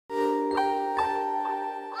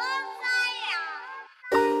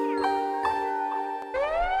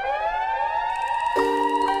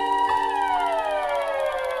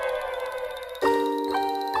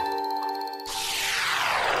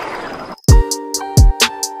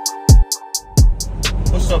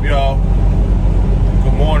What's up, y'all?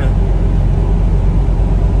 Good morning.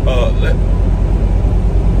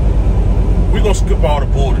 We're gonna skip all the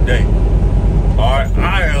bull today. Alright,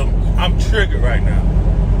 I'm triggered right now.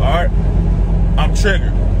 Alright? I'm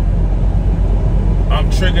triggered. I'm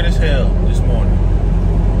triggered as hell this morning.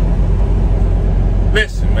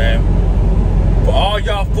 Listen, man. For all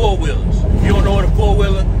y'all four-wheelers, if you don't know what a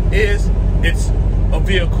four-wheeler is, it's a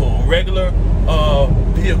vehicle, a regular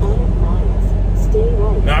vehicle.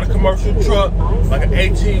 Not a commercial truck, like an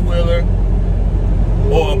 18-wheeler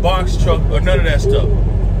or a box truck or none of that stuff.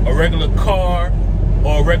 A regular car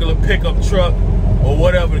or a regular pickup truck or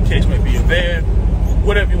whatever the case may be, a van,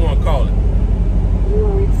 whatever you want to call it.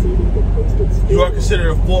 You are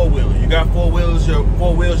considered a four-wheeler. You got four wheels, you're a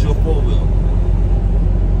four-wheeler.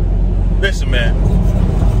 Listen, man.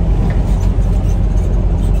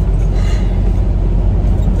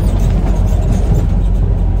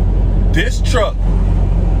 This truck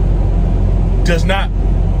does not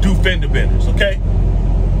do fender benders, okay?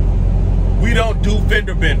 We don't do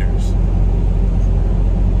fender benders.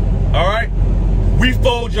 All right? We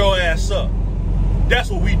fold your ass up. That's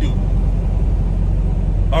what we do.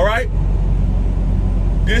 All right?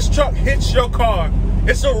 This truck hits your car,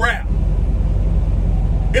 it's a wrap.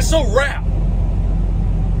 It's a wrap.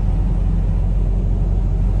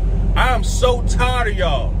 I am so tired of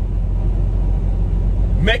y'all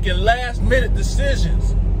making last minute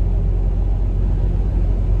decisions.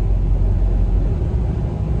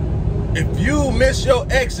 If you miss your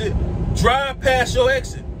exit, drive past your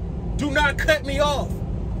exit. Do not cut me off.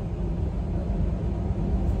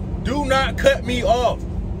 Do not cut me off.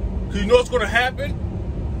 Because you know what's going to happen?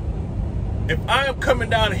 If I am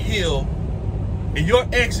coming down a hill and your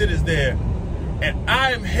exit is there and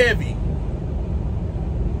I am heavy,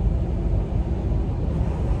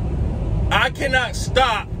 I cannot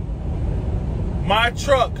stop my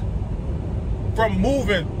truck from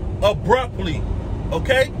moving abruptly,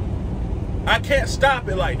 okay? I can't stop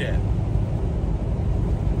it like that.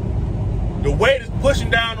 The weight is pushing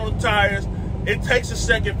down on the tires. It takes a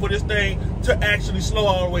second for this thing to actually slow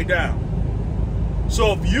all the way down.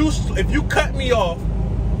 So if you cut me off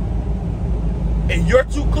and you're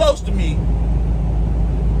too close to me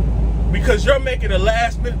because you're making a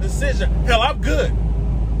last minute decision, hell, I'm good.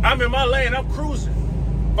 I'm in my lane, I'm cruising,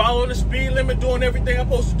 following the speed limit, doing everything I'm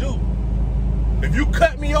supposed to do. If you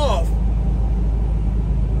cut me off,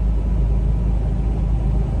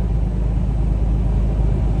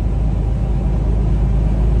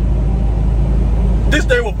 this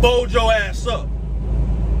thing will fold your ass up.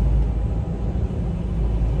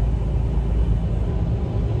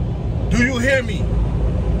 Do you hear me?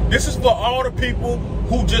 This is for all the people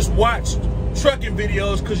who just watched trucking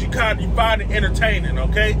videos because you find it entertaining,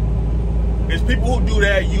 okay? There's people who do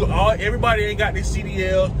that. Everybody ain't got their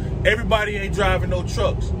CDLs. Everybody ain't driving no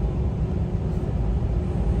trucks.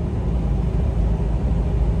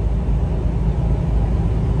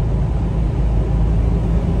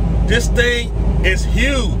 This thing is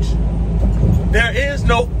huge. There is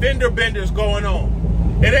no fender benders going on.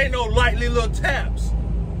 It ain't no lightly little taps.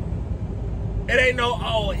 It ain't no,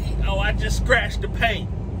 oh, I just scratched the paint.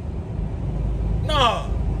 Nah.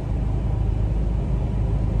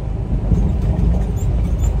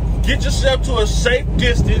 Get yourself to a safe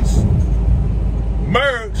distance,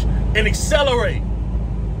 merge, and accelerate.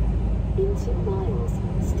 In 2 miles,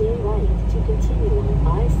 stay right to continue on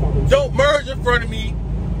I-70. Don't merge in front of me,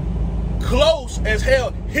 close as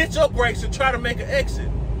hell. Hit your brakes and try to make an exit.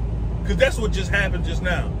 Because that's what just happened just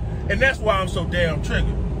now. And that's why I'm so damn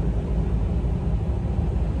triggered.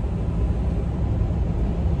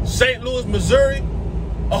 St. Louis, Missouri.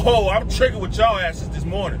 Oh, I'm triggered with y'all asses this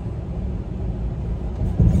morning.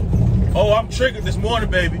 Oh, I'm triggered this morning,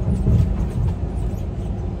 baby.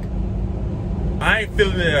 I ain't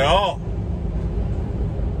feeling it at all.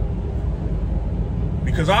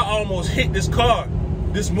 Because I almost hit this car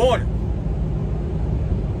this morning.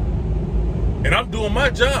 And I'm doing my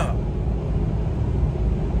job.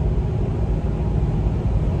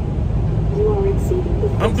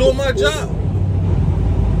 I'm doing my job.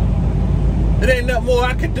 It ain't nothing more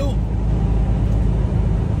I can do.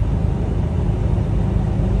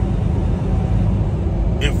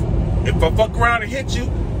 If I fuck around and hit you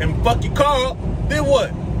and fuck your car up, then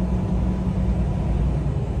what?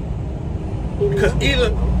 Because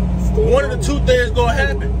either one of the two things is gonna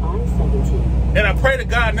happen. And I pray to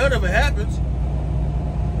God none of it happens.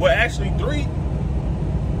 Well, actually 3.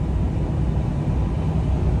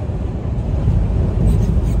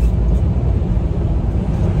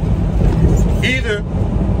 Either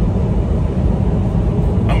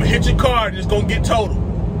I'm gonna hit your car and it's gonna get totaled.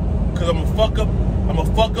 Cause I'm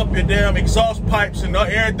gonna fuck up your damn exhaust pipes and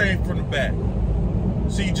everything from the back.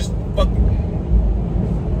 So you just fucking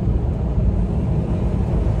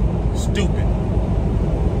stupid.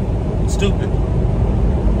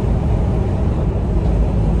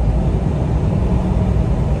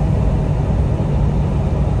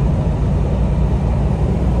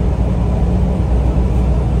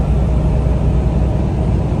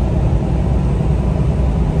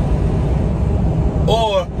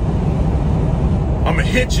 Or I'm gonna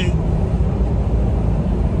hit you.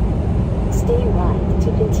 Stay right to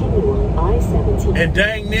continue on I-17. And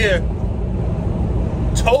dang near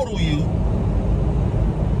total you.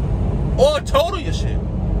 Or total your shit.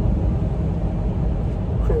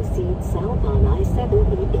 Proceed south on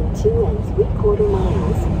I-70 in 2 3/4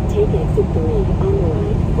 miles. Take exit 3 on the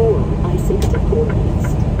right, 4 I-64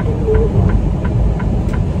 east, and Louisville.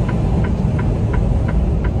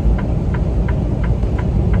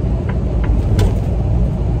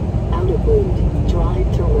 Drive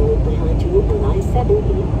to road behind you on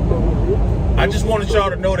I-70 around. I just wanted y'all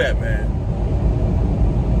to know that, man.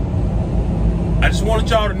 I just wanted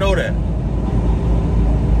y'all to know that.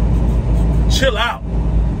 Chill out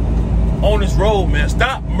on this road, man.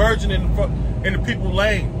 Stop merging in the people's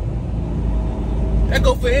lane. That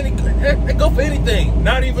go for anything.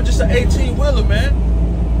 Not even just an 18-wheeler, man.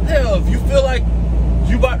 Hell, if you feel like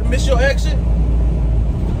you about to miss your exit,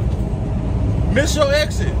 miss your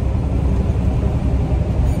exit.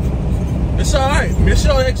 It's all right. Miss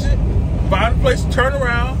your exit. Find a place to turn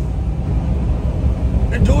around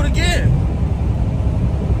and do it again.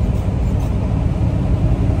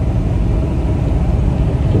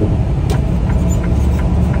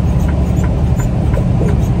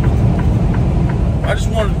 I just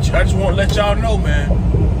want to let y'all know, man.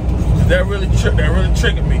 That really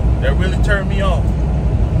triggered me. That really turned me off.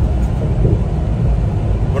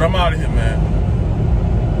 But I'm out of here, man.